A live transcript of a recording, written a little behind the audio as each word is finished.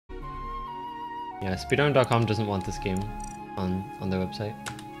Yeah, speedrun.com doesn't want this game on their website.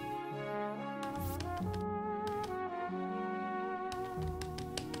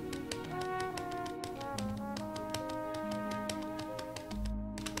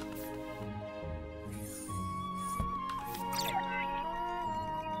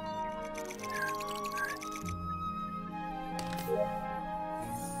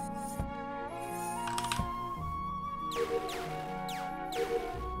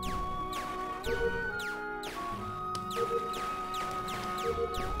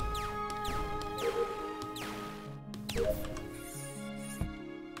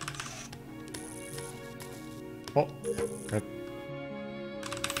 Oh, rip.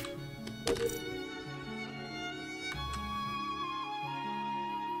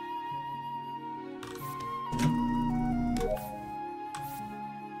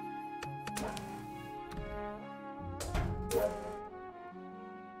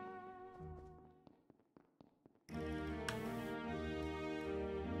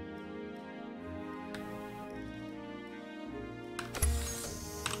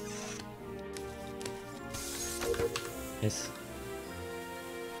 Nice.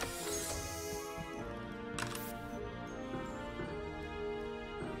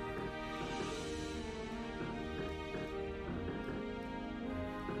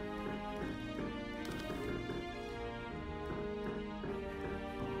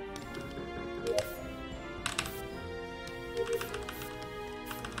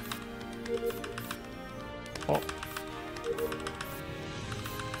 Oh.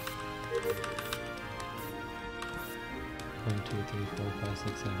 1, 2, 3, 4, 5,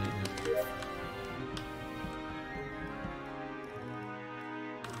 6, 7, 8, 9.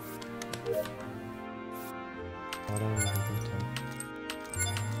 Bottom, top.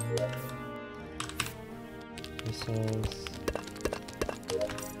 Missiles.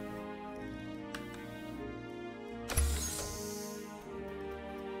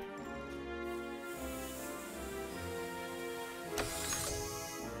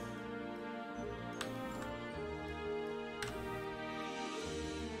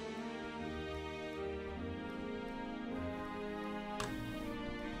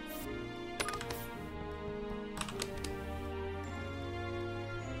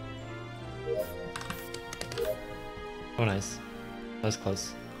 Oh nice. That was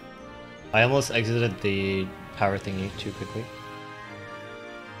close. I almost exited the power thingy too quickly.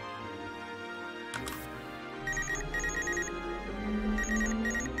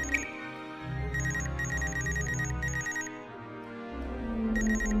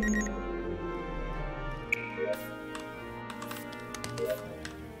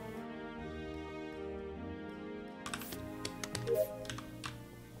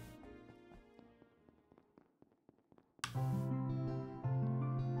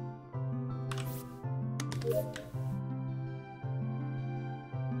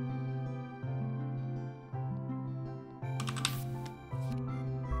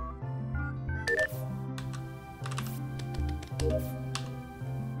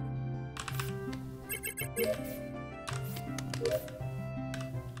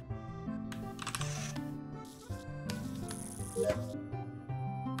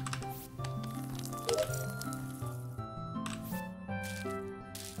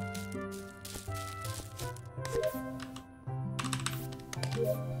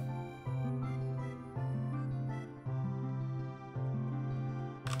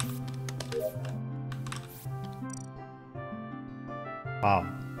 Wow.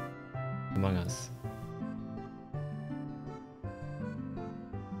 Among Us.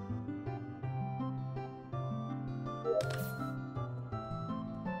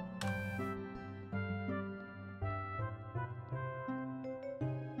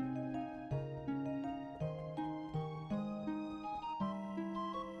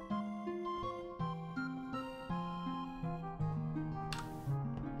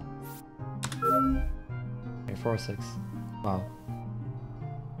 Okay, 4 6. Wow.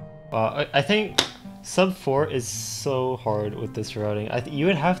 I think sub 4 is so hard with this routing. You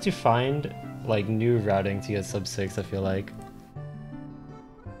would have to find like new routing to get sub 6, I feel like.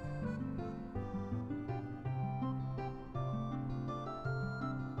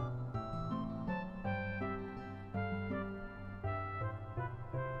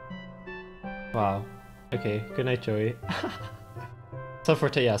 Wow. Okay, good night, Joey. Sub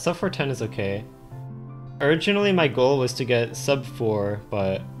 410, yeah, sub 410 is okay. Originally my goal was to get sub 4,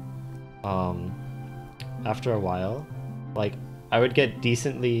 but after a while, like I would get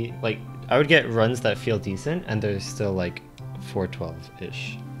decently, like I would get runs that feel decent and they're still like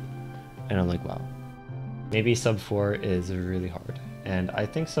 412-ish. And I'm like, wow, maybe sub 4 is really hard. And I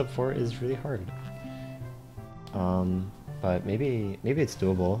think sub 4 is really hard. But maybe it's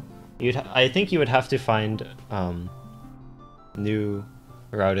doable. I think you would have to find new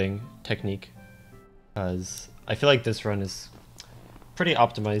routing technique, as I feel like this run is pretty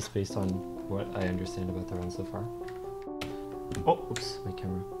optimized based on what I understand about the run so far. Oh, oops, my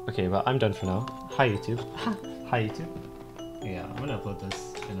camera. Okay, but I'm done for now. Hi YouTube. Hi YouTube. Yeah, I'm gonna upload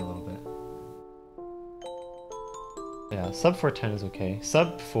this in a little bit. Yeah, sub 410 is okay.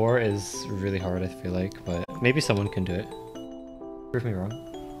 Sub 4 is really hard, I feel like, but maybe someone can do it. Prove me wrong.